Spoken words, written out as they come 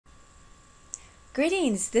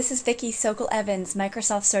Greetings, this is Vicki Sokol Evans,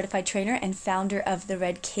 Microsoft Certified Trainer and founder of the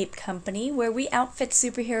Red Cape Company, where we outfit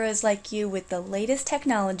superheroes like you with the latest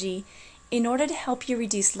technology in order to help you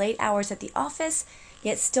reduce late hours at the office,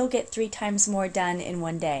 yet still get 3 times more done in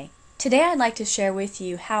one day. Today I'd like to share with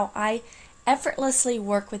you how I effortlessly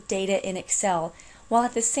work with data in Excel while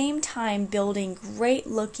at the same time building great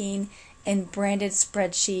looking and branded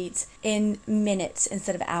spreadsheets in minutes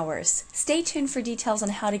instead of hours. Stay tuned for details on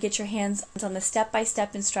how to get your hands on the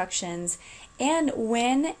step-by-step instructions and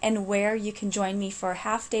when and where you can join me for a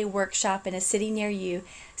half-day workshop in a city near you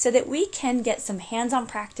so that we can get some hands-on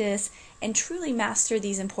practice and truly master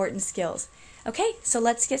these important skills. Okay, so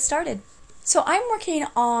let's get started. So I'm working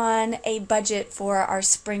on a budget for our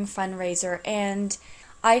spring fundraiser, and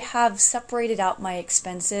I have separated out my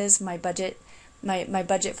expenses, my budget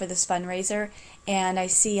for this fundraiser, and I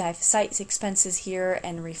see I have site expenses here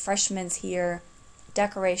and refreshments here,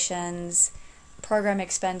 decorations, program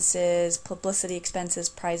expenses, publicity expenses,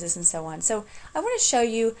 prizes, and so on. So I want to show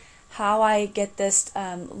you how I get this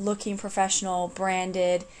looking professional,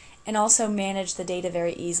 branded, and also manage the data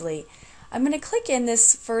very easily. I'm going to click in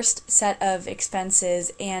this first set of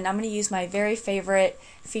expenses, and I'm going to use my very favorite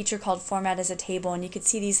feature called Format as a Table, and you can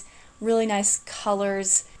see these really nice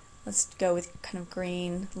colors. Let's go with kind of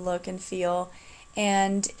green look and feel.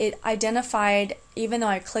 And it identified, even though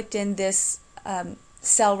I clicked in this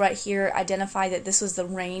cell right here, identified that this was the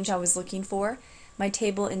range I was looking for. My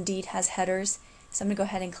table indeed has headers, so I'm going to go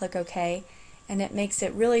ahead and click OK. And it makes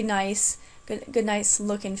it really nice, good nice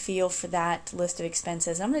look and feel for that list of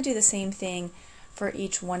expenses. I'm going to do the same thing for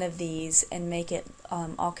each one of these and make it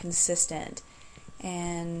all consistent.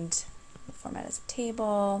 And format as a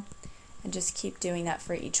table. And just keep doing that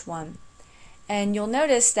for each one. And you'll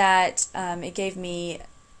notice that it gave me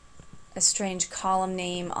a strange column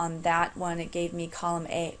name on that one. It gave me column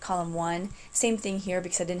 1. Same thing here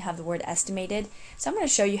because I didn't have the word estimated. So I'm going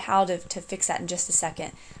to show you how to fix that in just a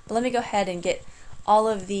second. But let me go ahead and get all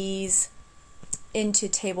of these into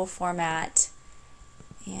table format.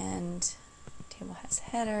 And table has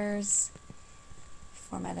headers,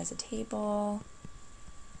 format as a table.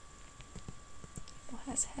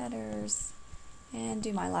 Has headers, and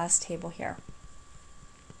do my last table here.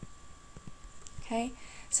 Okay,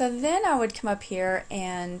 so then I would come up here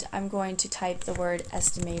and I'm going to type the word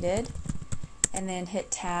estimated and then hit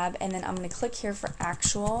tab, and then I'm going to click here for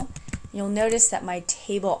actual. You'll notice that my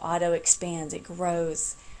table auto expands, it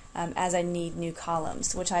grows as I need new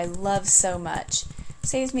columns, which I love so much.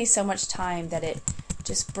 Saves me so much time that it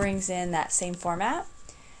just brings in that same format.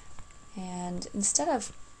 And instead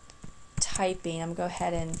of typing, I'm going to go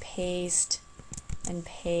ahead and paste, and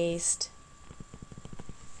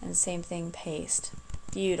same thing, paste.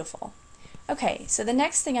 Beautiful. Okay, so the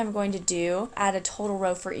next thing I'm going to do, add a total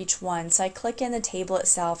row for each one. So I click in the table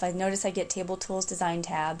itself. I notice I get Table Tools Design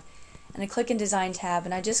tab, and I click in Design tab,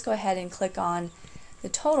 and I just go ahead and click on the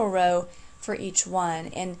total row for each one.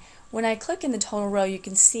 And when I click in the total row, you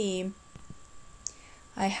can see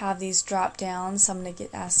I have these drop downs. So I'm going to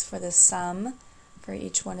get asked for the sum for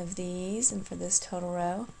each one of these, and for this total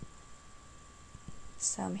row,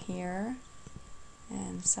 some here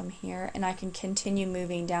and some here, and I can continue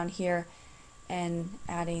moving down here and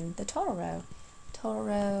adding the total row, total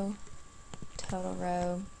row, total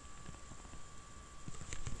row.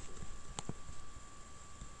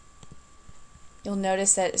 You'll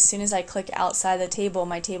notice that as soon as I click outside the table,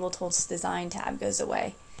 my Table Tools Design tab goes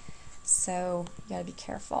away, so you gotta be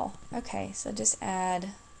careful. Okay, so just add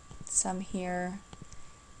some here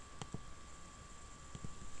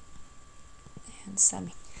and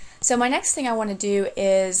some. So my next thing I want to do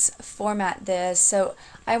is format this. So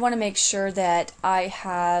I want to make sure that I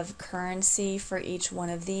have currency for each one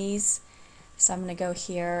of these. So I'm going to go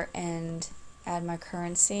here and add my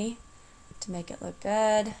currency to make it look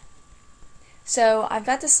good. So I've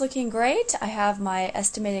got this looking great. I have my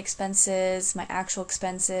estimated expenses, my actual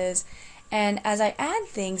expenses, and as I add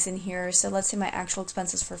things in here, so let's say my actual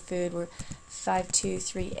expenses for food were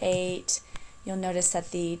 5238. You'll notice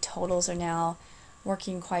that the totals are now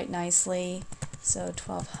working quite nicely. So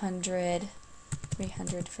 1200,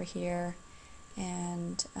 300 for here,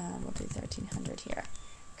 and we'll do 1300 here.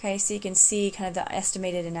 Okay, so you can see kind of the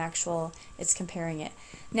estimated and actual, it's comparing it.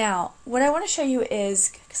 Now, what I want to show you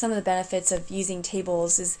is some of the benefits of using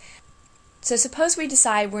tables is, so suppose we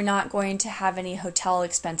decide we're not going to have any hotel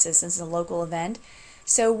expenses since it's a local event.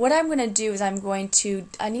 So what I'm going to do is I need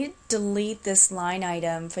to delete this line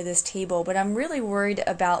item for this table, but I'm really worried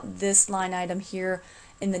about this line item here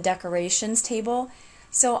in the decorations table.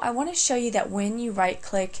 So I want to show you that when you right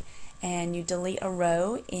click and you delete a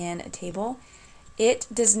row in a table, it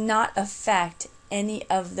does not affect any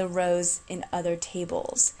of the rows in other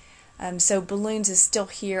tables. So balloons is still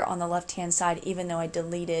here on the left-hand side, even though I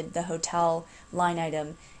deleted the hotel line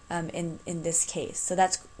item in this case. So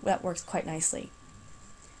that works quite nicely.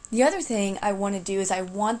 The other thing I want to do is I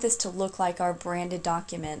want this to look like our branded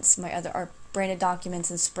documents, our branded documents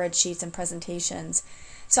and spreadsheets and presentations.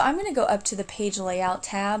 So I'm going to go up to the page layout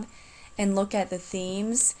tab and look at the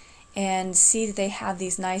themes and see that they have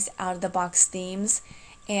these nice out-of-the-box themes.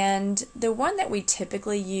 And the one that we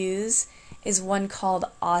typically use is one called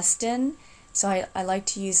Austin. So I like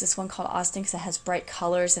to use this one called Austin because it has bright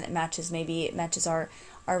colors and it matches our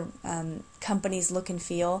company's look and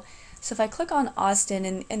feel. So if I click on Austin,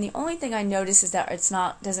 and the only thing I notice is that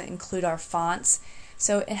doesn't include our fonts.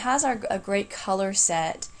 So it has a great color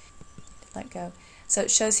set. Let go. So it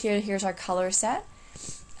shows here's our color set.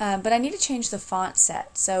 But I need to change the font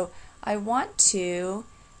set. So I want to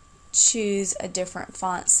choose a different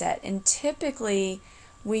font set. And typically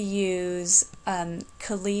we use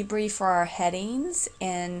Calibri for our headings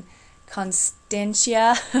and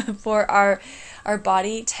Constantia for our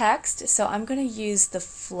body text. So I'm going to use the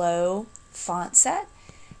Flow font set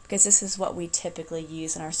because this is what we typically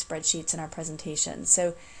use in our spreadsheets and our presentations.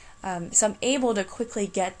 So I'm able to quickly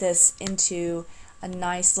get this into a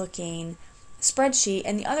nice looking spreadsheet.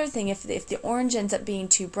 And the other thing, if the orange ends up being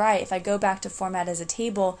too bright, if I go back to format as a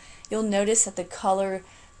table, you'll notice that the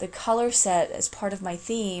color set as part of my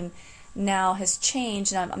theme now has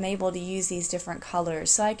changed, and I'm able to use these different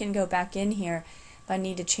colors. So I can go back in here if I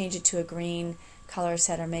need to change it to a green color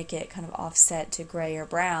set or make it kind of offset to gray or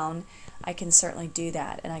brown. I can certainly do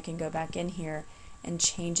that, and I can go back in here and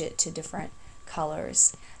change it to different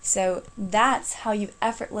colors. So that's how you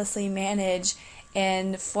effortlessly manage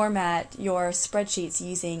and format your spreadsheets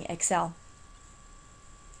using Excel.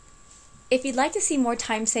 If you'd like to see more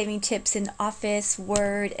time-saving tips in Office,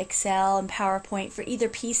 Word, Excel, and PowerPoint for either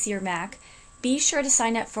PC or Mac, be sure to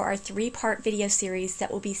sign up for our 3-part video series that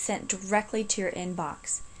will be sent directly to your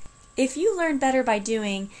inbox. If you learn better by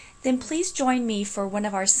doing, then please join me for one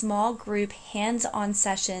of our small group hands-on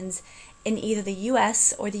sessions in either the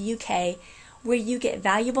US or the UK, where you get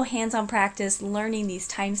valuable hands-on practice learning these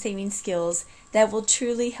time-saving skills that will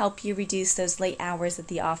truly help you reduce those late hours at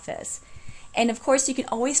the office. And of course, you can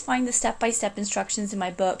always find the step-by-step instructions in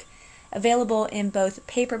my book, available in both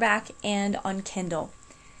paperback and on Kindle.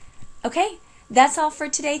 Okay, that's all for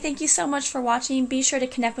today. Thank you so much for watching. Be sure to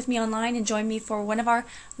connect with me online and join me for one of our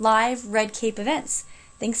live Red Cape events.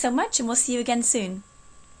 Thanks so much, and we'll see you again soon.